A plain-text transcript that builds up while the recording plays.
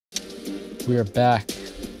We are back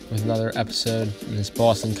with another episode in this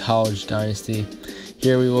Boston College Dynasty.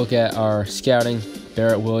 Here we look at our scouting.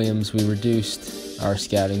 Barrett Williams, we reduced our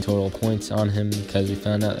scouting total points on him because we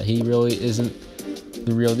found out that he really isn't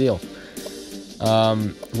the real deal.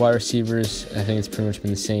 Wide receivers, I think it's pretty much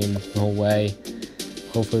been the same the whole way.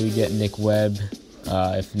 Hopefully we get Nick Webb.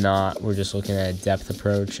 If not, we're just looking at a depth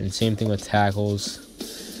approach. And same thing with tackles,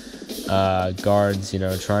 guards,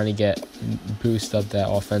 trying to boost up that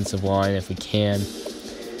offensive line if we can.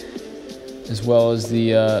 As well as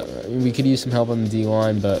we could use some help on the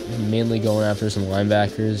D-line, but mainly going after some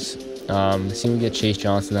linebackers. See if we get Chase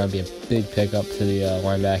Johnson, that would be a big pickup to the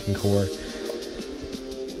linebacking core.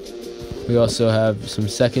 We also have some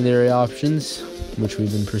secondary options, which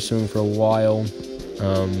we've been pursuing for a while.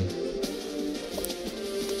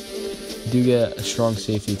 Do get a strong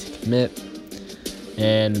safety to commit,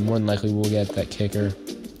 and more than likely we'll get that kicker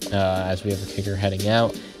as we have a kicker heading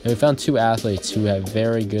out. And we found two athletes who have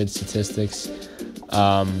very good statistics.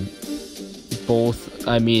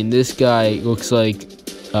 This guy looks like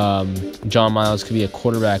John Miles could be a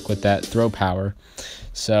quarterback with that throw power.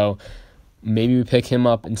 So maybe we pick him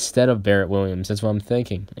up instead of Barrett Williams. That's what I'm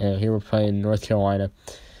thinking. Here we're playing North Carolina.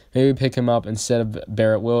 Maybe we pick him up instead of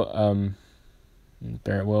Barrett Williams.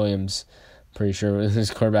 Pretty sure was his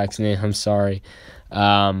quarterback's name. I'm sorry.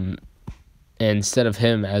 And instead of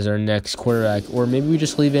him as our next quarterback, or maybe we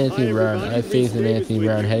just leave Anthony Brown. I have faith in Anthony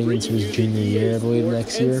Brown heading into his junior year, I believe,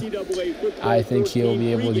 next year. I think he'll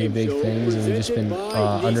be able to do big things, and we've just been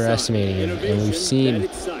underestimating him. And we've seen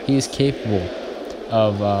he's capable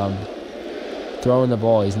of throwing the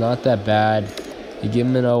ball. He's not that bad. You give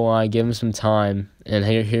him an O-line, give him some time, and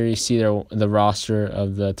here you see the roster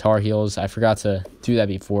of the Tar Heels. I forgot to do that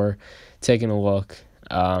before. Taking a look,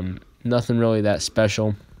 nothing really that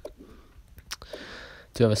special.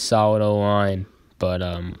 To have a solid O-line, but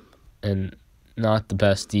and not the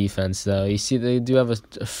best defense though. You see, they do have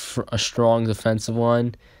a strong defensive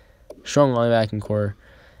line, strong linebacking core,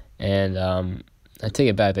 and I take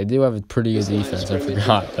it back. They do have a pretty good defense. I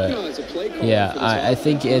forgot, but yeah, I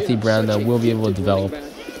think Anthony Brown though will be able to develop.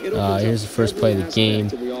 Here's the first play of the game,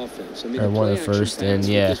 or one of the first, and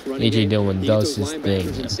yeah, A.J. Dillon does his thing.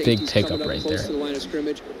 A big pickup right there.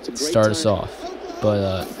 Start us off,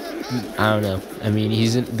 but I don't know. I mean,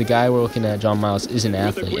 the guy we're looking at, John Miles, is an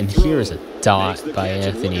athlete, and here is a dot by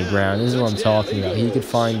Anthony Brown. This is what I'm talking about. He could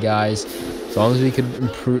find guys, as long as we could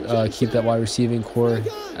improve, keep that wide receiving core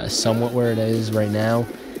somewhat where it is right now,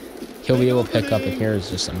 he'll be able to pick up. And here is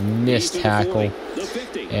just a missed tackle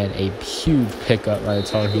and a huge pickup by the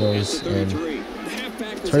Tar Heels. And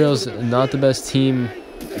Tar Heels, not the best team.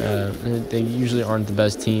 They usually aren't the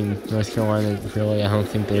best team. North Carolina, really, I don't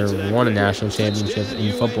think they ever won a national championship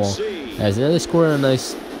in football. As they scored a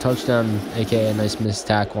nice touchdown, aka a nice missed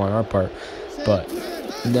tackle on our part, but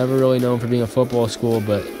never really known for being a football school.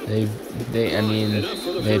 But they had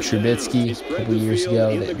Trubisky a couple years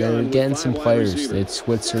ago. They're getting some players. They had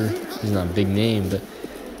Switzer. He's not a big name, but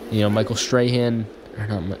Michael Strahan, or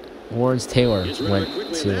not, Lawrence Taylor went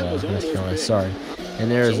to North Carolina. Sorry. And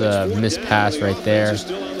there's a missed pass right there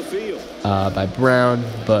by Brown,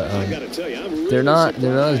 but they're not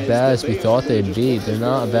as bad as we thought they'd be. They're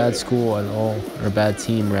not a bad school at all, or a bad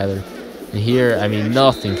team rather. And here,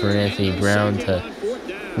 nothing for Anthony Brown to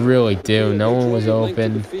really do. No one was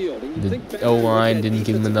open. The O-line didn't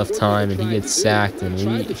give him enough time, and he gets sacked, and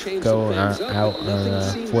we go out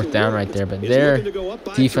on fourth down right there. But their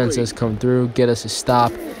defense has come through, get us a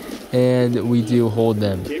stop, and we do hold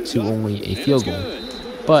them to only a field goal.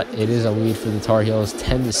 But it is a lead for the Tar Heels,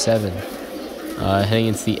 10-7, heading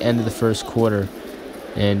into the end of the first quarter.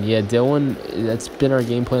 And yeah, Dillon, that's been our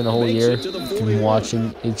game plan the whole year. If you've been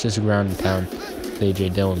watching, it's just ground and pound with A.J.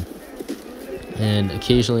 Dillon. And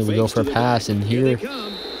occasionally we go for a pass, and here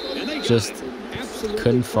just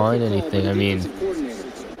couldn't find anything.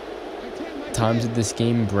 Times of this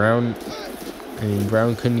game, Brown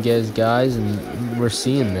couldn't get his guys, and we're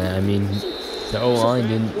seeing that. The O-line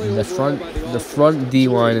didn't. The front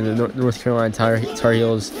D-line in the North Carolina Tar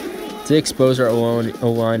Heels did expose our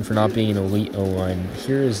O-line for not being an elite O-line.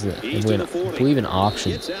 Here is I believe an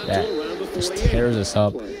option that just tears us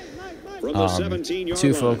up.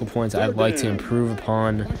 Two focal points I'd like to improve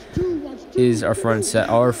upon is our front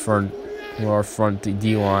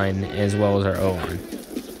D-line as well as our O-line.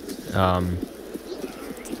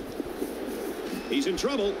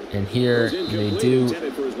 And here they do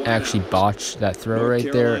actually botch that throw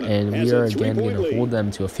right there, and we are again going to hold them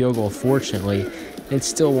to a field goal. Fortunately, it's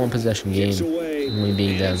still a one-possession game, only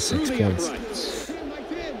being down 6 points.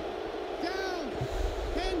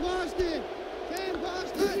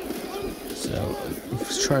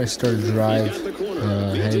 trying to start a drive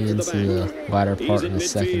heading into the latter part of the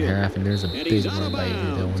second half, and there's a big run by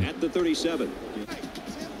A.J. Dillon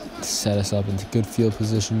to set us up into good field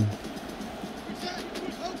position.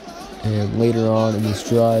 And later on in this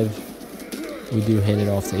drive, we do hand it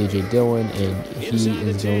off to A.J. Dillon, and he is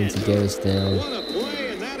going to get us down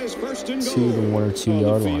to the 1 or 2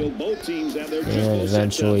 yard line. And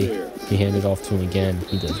eventually, we hand it off to him again.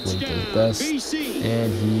 He does what he does best,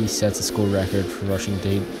 and he sets a school record for rushing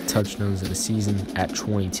touchdowns of the season at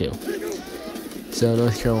 22. So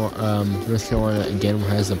North Carolina again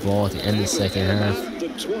has the ball at the end of the second half.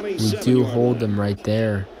 We do hold them right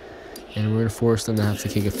there, and we're going to force them to have to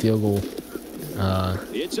kick a field goal.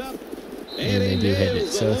 And they do hit it.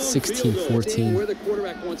 So it's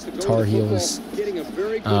 16-14 Tar Heels.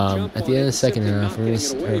 At the end of the second half, or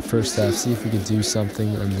first half, see if we could do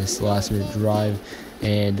something on this last-minute drive.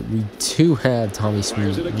 And we do have Tommy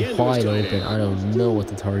Sweeney wide open. I don't know what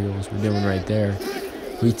the Tar Heels were doing right there.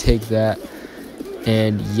 We take that,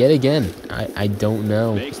 and yet again, I don't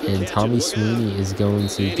know. And Tommy Sweeney is going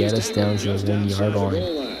to get us down to the 1 yard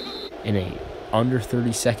line in a under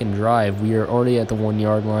 30-second drive. We are already at the 1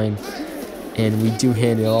 yard line. And we do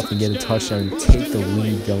hand it off and get a touchdown and take the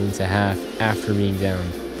lead going to half after being down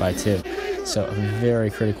by 2. So a very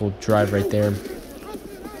critical drive right there.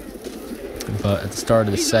 But at the start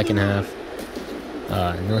of the second half,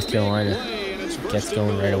 North Carolina gets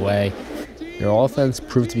going right away. Their offense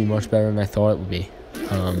proved to be much better than I thought it would be.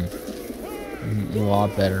 A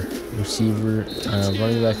lot better. Receiver,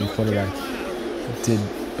 running back, and quarterback did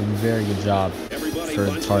a very good job for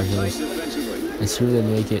the Tar Heels. And so they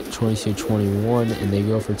make it 22-21, and they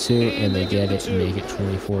go for 2, and they get it and make it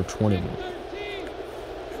 24-21.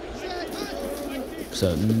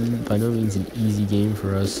 So by no means an easy game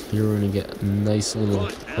for us. Here we're going to get a nice little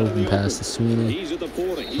open pass to Sweeney. We're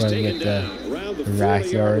going to get the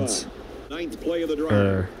rack yards,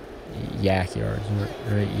 or yak yards,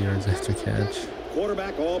 right? Yards after catch.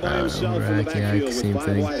 Rack yak, same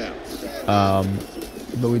thing.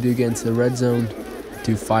 But we do get into the red zone.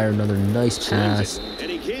 To fire another nice pass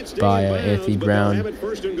by Anthony Brown.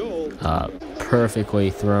 Perfectly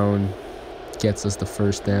thrown. Gets us the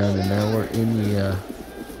first down. And now we're in the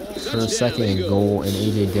first, second, and goal. And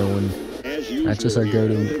A.J. Dillon, that's just our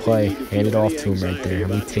go-to play. Hand it off to him right there.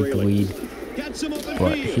 And we take the lead.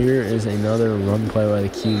 But here is another run play by the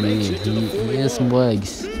QB. He has some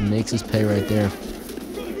legs. He makes us pay right there.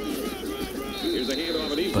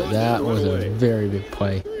 But that was a very big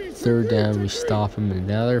play. Third down, we stop them, and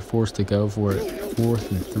now they're forced to go for it.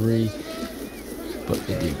 4th and 3, but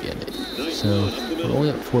they do get it. So we're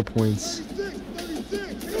only at 4 points.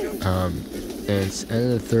 And it's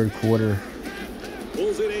end of the third quarter.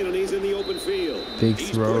 Big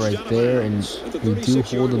throw right there, and we do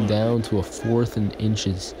hold them down to a 4th and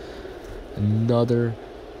inches. Another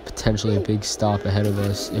potentially a big stop ahead of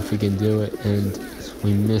us if we can do it, and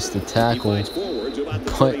we missed the tackle,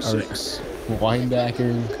 but our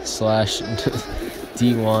linebacker /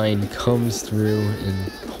 D-line comes through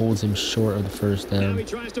and holds him short of the first down.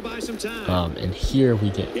 And here we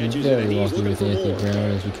get very lucky with Anthony Brown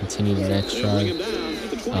as we continue the next drive.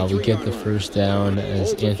 We get the first down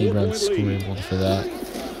as Anthony Brown scrambled for that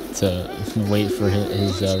to wait for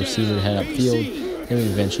his receiver to head upfield, and we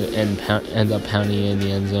eventually end up pounding in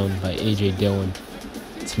the end zone by A.J. Dillon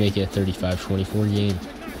to make it a 35-24 game.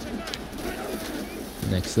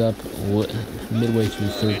 Next up, midway through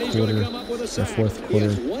the fourth quarter,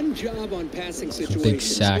 a big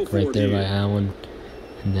sack right there by Allen,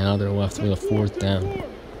 and now they're left with a 4th down.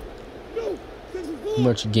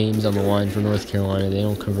 Much games on the line for North Carolina. They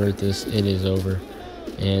don't convert this, it is over.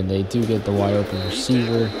 And they do get the wide open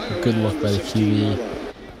receiver, good luck by the QB,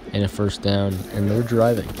 and a first down, and they're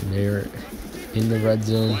driving. They're in the red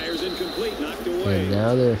zone, and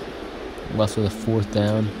now they're left with a 4th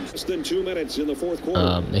down.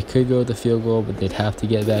 They could go with the field goal, but they'd have to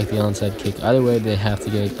get back the onside kick. Either way, they have to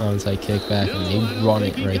get an onside kick back, and they run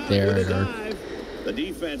it right there. And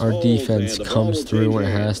our defense comes through when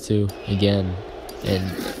it has to again.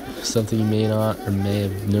 And something you may not or may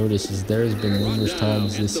have noticed is there has been numerous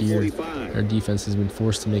times this year our defense has been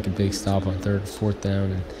forced to make a big stop on 3rd and 4th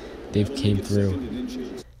down, and they've came through.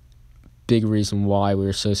 Big reason why we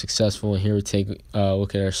were so successful. And here we take a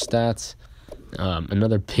look at our stats.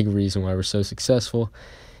 Another big reason why we're so successful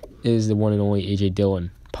is the one and only A.J.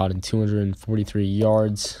 Dillon, potting 243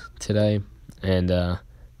 yards today, and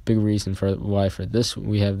big reason for why for this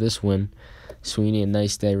we have this win. Sweeney, a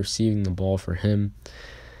nice day receiving the ball for him.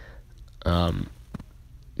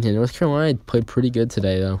 North Carolina played pretty good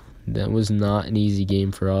today, though. That was not an easy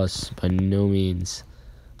game for us by no means.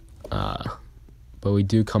 but we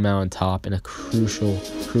do come out on top in a crucial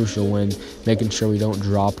win, making sure we don't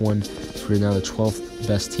drop one. We're now the 12th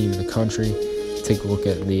best team in the country. Take a look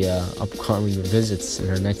at the upcoming visits in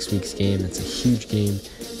our next week's game. It's a huge game,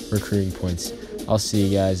 recruiting points. I'll see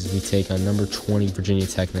you guys as we take on number 20 Virginia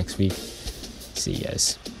Tech next week. See you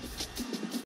guys.